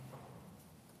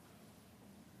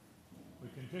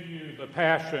Continue the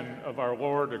Passion of our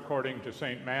Lord according to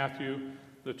St. Matthew,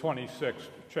 the 26th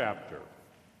chapter.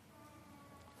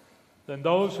 Then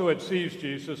those who had seized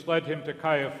Jesus led him to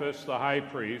Caiaphas, the high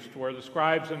priest, where the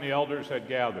scribes and the elders had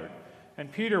gathered. And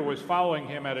Peter was following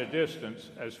him at a distance,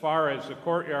 as far as the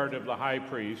courtyard of the high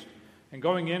priest, and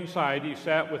going inside he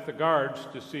sat with the guards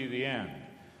to see the end.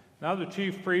 Now the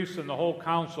chief priests and the whole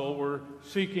council were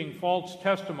seeking false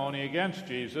testimony against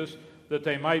Jesus, that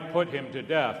they might put him to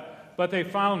death. But they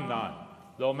found none,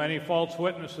 though many false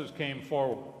witnesses came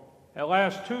forward. At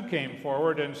last 2 came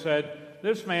forward and said,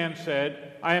 "This man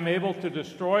said, I am able to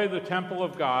destroy the temple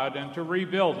of God and to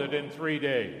rebuild it in 3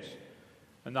 days."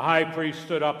 And the high priest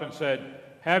stood up and said,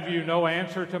 "Have you no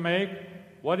answer to make?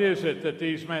 What is it that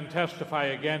these men testify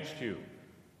against you?"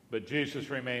 But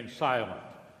Jesus remained silent.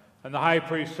 And the high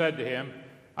priest said to him,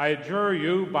 "I adjure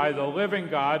you by the living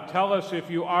God, tell us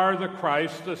if you are the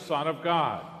Christ, the Son of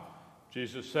God."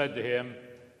 Jesus said to him,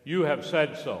 "You have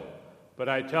said so, but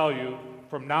I tell you,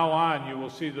 from now on you will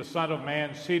see the Son of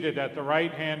Man seated at the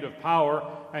right hand of power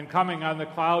and coming on the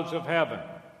clouds of heaven."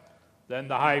 Then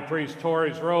the high priest tore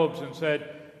his robes and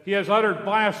said, "He has uttered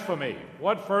blasphemy.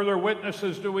 What further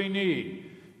witnesses do we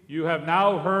need? You have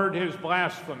now heard his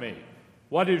blasphemy.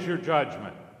 What is your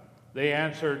judgment?" They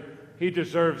answered, "He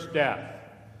deserves death."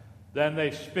 Then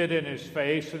they spit in his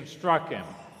face and struck him,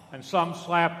 and some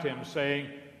slapped him, saying,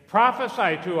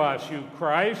 "Prophesy to us, you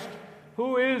Christ.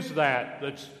 Who is that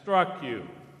struck you?"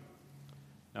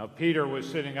 Now Peter was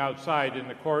sitting outside in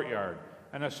the courtyard,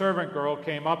 and a servant girl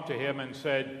came up to him and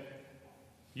said,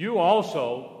 "You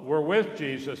also were with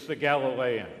Jesus the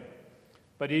Galilean."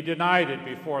 But he denied it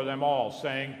before them all,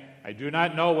 saying, "I do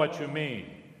not know what you mean."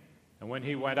 And when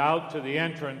he went out to the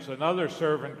entrance, another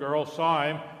servant girl saw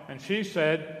him, and she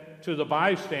said to the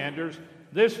bystanders,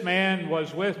 "This man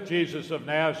was with Jesus of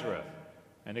Nazareth."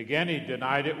 And again he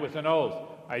denied it with an oath,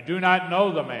 "I do not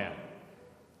know the man."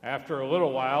 After a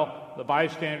little while, the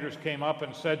bystanders came up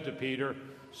and said to Peter,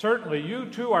 "Certainly you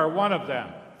too are one of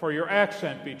them, for your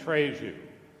accent betrays you."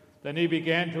 Then he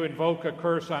began to invoke a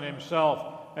curse on himself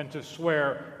and to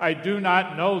swear, "I do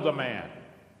not know the man."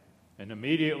 And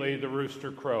immediately the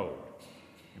rooster crowed.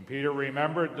 And Peter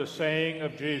remembered the saying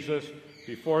of Jesus,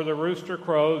 "Before the rooster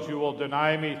crows, you will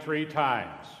deny me 3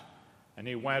 times." And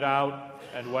he went out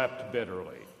and wept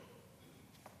bitterly.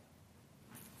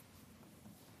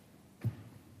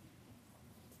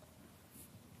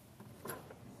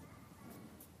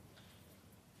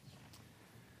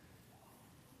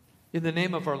 In the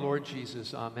name of our Lord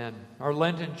Jesus, amen. Our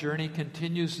Lenten journey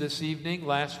continues this evening.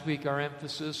 Last week our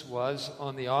emphasis was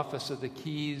on the office of the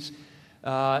keys,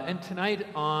 and tonight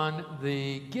on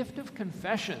the gift of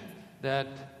confession that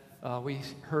we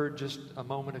heard just a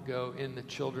moment ago in the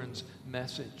children's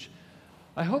message.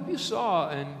 I hope you saw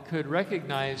and could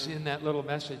recognize in that little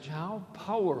message how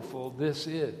powerful this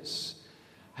is,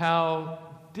 how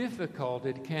difficult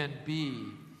it can be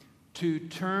to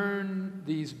turn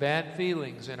these bad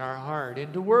feelings in our heart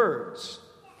into words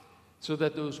so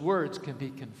that those words can be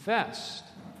confessed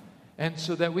and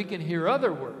so that we can hear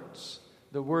other words,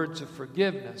 the words of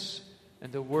forgiveness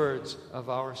and the words of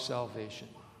our salvation.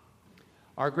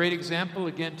 Our great example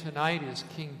again tonight is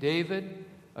King David,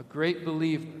 a great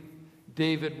believer.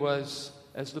 David was,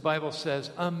 as the Bible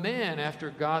says, a man after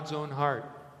God's own heart,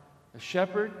 a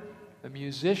shepherd, a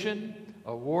musician,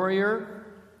 a warrior,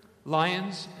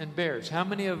 lions and bears. How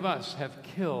many of us have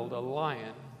killed a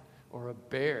lion or a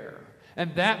bear?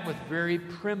 And that with very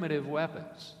primitive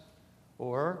weapons.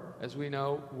 Or, as we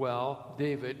know well,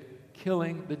 David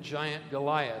killing the giant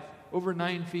Goliath, over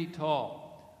 9 feet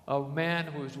tall, a man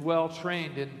who was well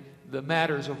trained in the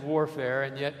matters of warfare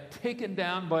and yet taken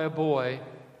down by a boy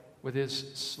with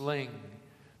his sling.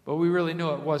 But we really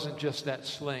know it wasn't just that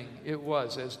sling. It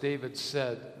was, as David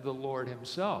said, the Lord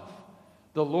himself.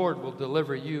 The Lord will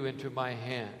deliver you into my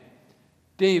hand.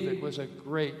 David was a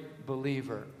great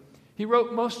believer. He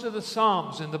wrote most of the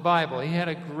Psalms in the Bible. He had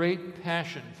a great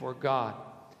passion for God.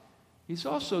 He's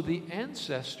also the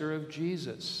ancestor of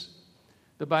Jesus.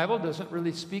 The Bible doesn't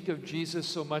really speak of Jesus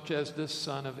so much as the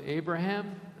son of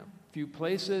Abraham, a few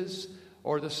places,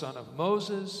 or the son of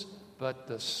Moses, but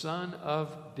the son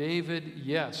of David,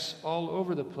 yes, all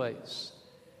over the place.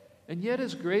 And yet,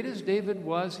 as great as David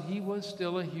was, he was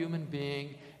still a human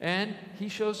being, and he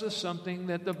shows us something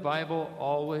that the Bible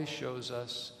always shows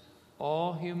us.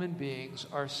 All human beings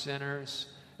are sinners,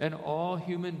 and all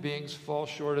human beings fall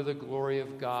short of the glory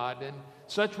of God. And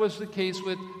such was the case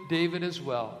with David as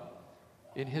well.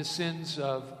 In his sins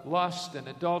of lust and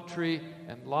adultery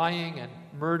and lying and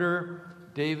murder,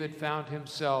 David found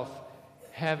himself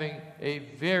having a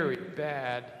very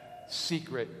bad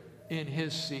secret in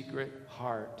his secret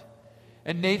heart.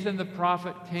 And Nathan the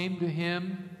prophet came to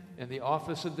him, and the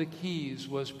office of the keys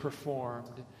was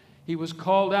performed. He was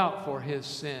called out for his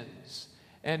sins.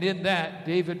 And in that,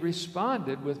 David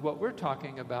responded with what we're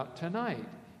talking about tonight,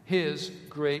 his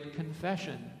great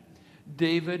confession.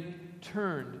 David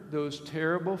turned those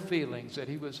terrible feelings that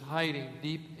he was hiding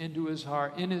deep into his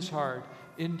heart,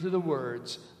 into the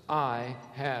words, "I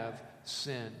have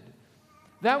sinned."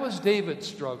 That was David's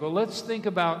struggle. Let's think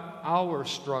about our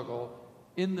struggle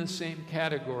in the same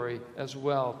category as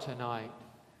well tonight.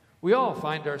 We all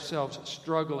find ourselves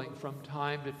struggling from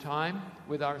time to time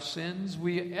with our sins.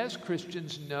 We, as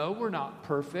Christians, know we're not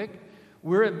perfect.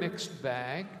 We're a mixed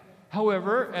bag.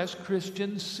 However, as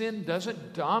Christians, sin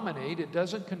doesn't dominate. It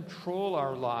doesn't control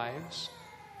our lives.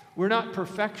 We're not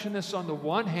perfectionists on the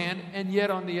one hand, and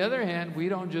yet on the other hand, we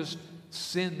don't just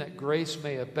sin that grace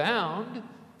may abound.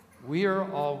 We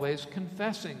are always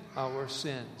confessing our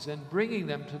sins and bringing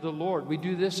them to the Lord. We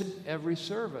do this in every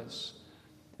service.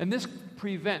 And this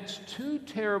prevents two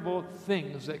terrible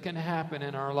things that can happen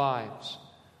in our lives.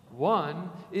 One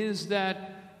is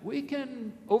that we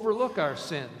can overlook our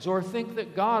sins, or think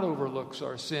that God overlooks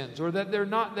our sins, or that they're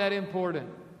not that important,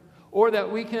 or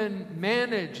that we can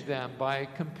manage them by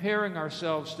comparing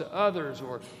ourselves to others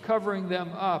or covering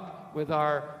them up with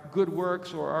our good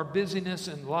works or our busyness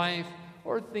in life,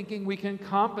 or thinking we can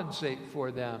compensate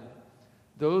for them.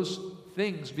 Those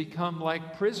things become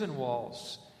like prison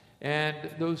walls, and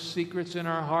those secrets in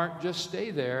our heart just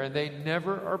stay there, and they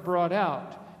never are brought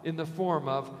out in the form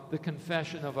of the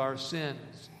confession of our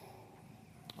sins.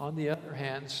 On the other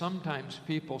hand, sometimes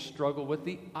people struggle with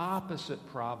the opposite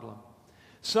problem.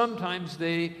 Sometimes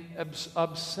they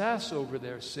obsess over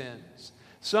their sins.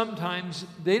 Sometimes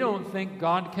they don't think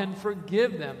God can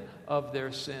forgive them of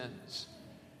their sins.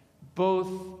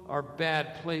 Both are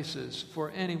bad places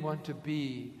for anyone to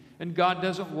be, and God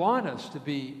doesn't want us to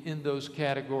be in those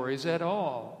categories at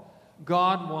all.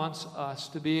 God wants us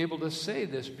to be able to say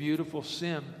this beautiful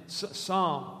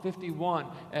Psalm 51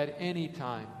 at any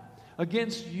time.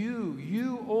 "Against you,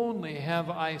 you only have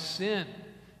I sinned,"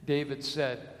 David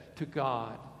said to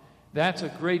God. That's a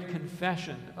great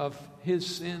confession of his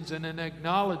sins and an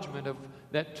acknowledgement of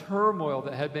that turmoil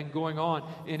that had been going on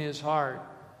in his heart.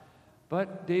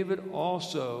 But David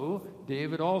also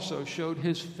showed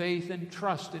his faith and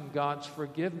trust in God's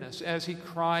forgiveness as he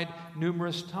cried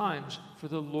numerous times for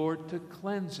the Lord to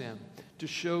cleanse him, to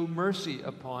show mercy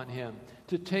upon him,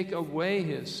 to take away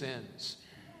his sins.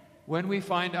 When we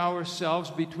find ourselves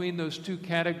between those two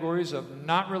categories of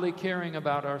not really caring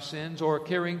about our sins or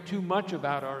caring too much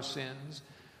about our sins,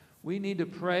 we need to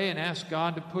pray and ask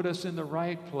God to put us in the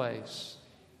right place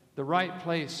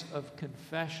of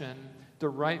confession, the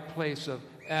right place of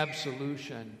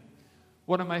absolution.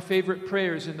 One of my favorite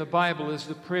prayers in the Bible is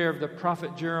the prayer of the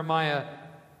prophet Jeremiah,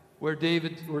 where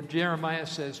Jeremiah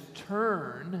says,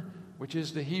 "Turn," which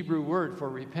is the Hebrew word for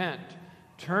repent,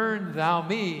 "turn thou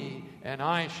me, and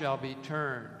I shall be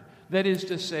turned." That is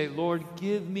to say, Lord,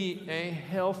 give me a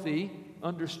healthy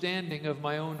understanding of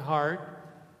my own heart.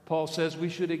 Paul says we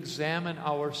should examine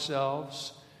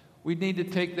ourselves. We need to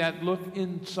take that look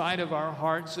inside of our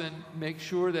hearts and make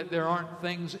sure that there aren't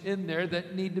things in there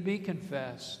that need to be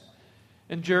confessed.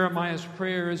 And Jeremiah's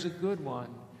prayer is a good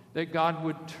one, that God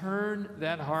would turn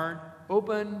that heart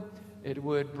open, it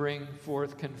would bring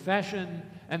forth confession,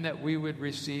 and that we would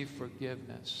receive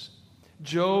forgiveness.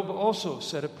 Job also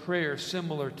said a prayer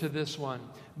similar to this one.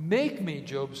 "Make me,"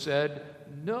 Job said,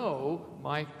 "know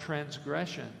my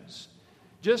transgressions."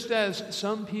 Just as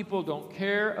some people don't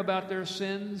care about their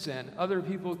sins and other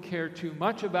people care too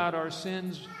much about our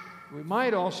sins, we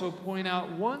might also point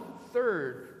out one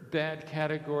third bad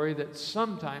category that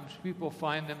sometimes people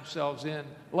find themselves in,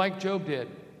 like Job did,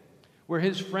 where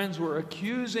his friends were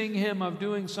accusing him of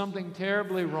doing something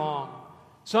terribly wrong,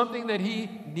 something that he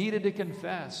needed to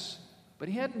confess, but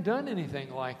he hadn't done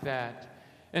anything like that.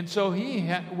 And so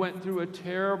he went through a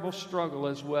terrible struggle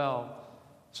as well.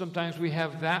 Sometimes we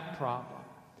have that problem.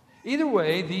 Either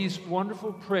way, these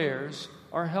wonderful prayers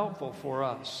are helpful for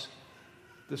us.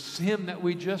 The hymn that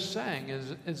we just sang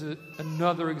is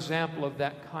another example of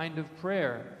that kind of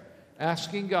prayer,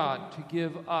 asking God to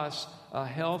give us a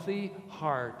healthy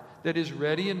heart that is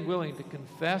ready and willing to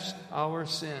confess our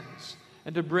sins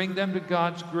and to bring them to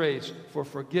God's grace for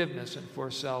forgiveness and for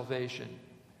salvation.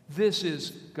 This is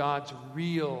God's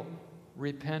real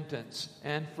repentance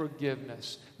and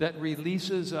forgiveness that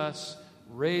releases us,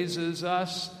 raises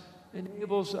us,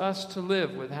 enables us to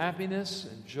live with happiness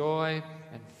and joy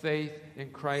and faith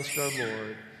in Christ our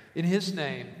Lord. In his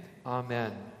name,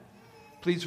 amen.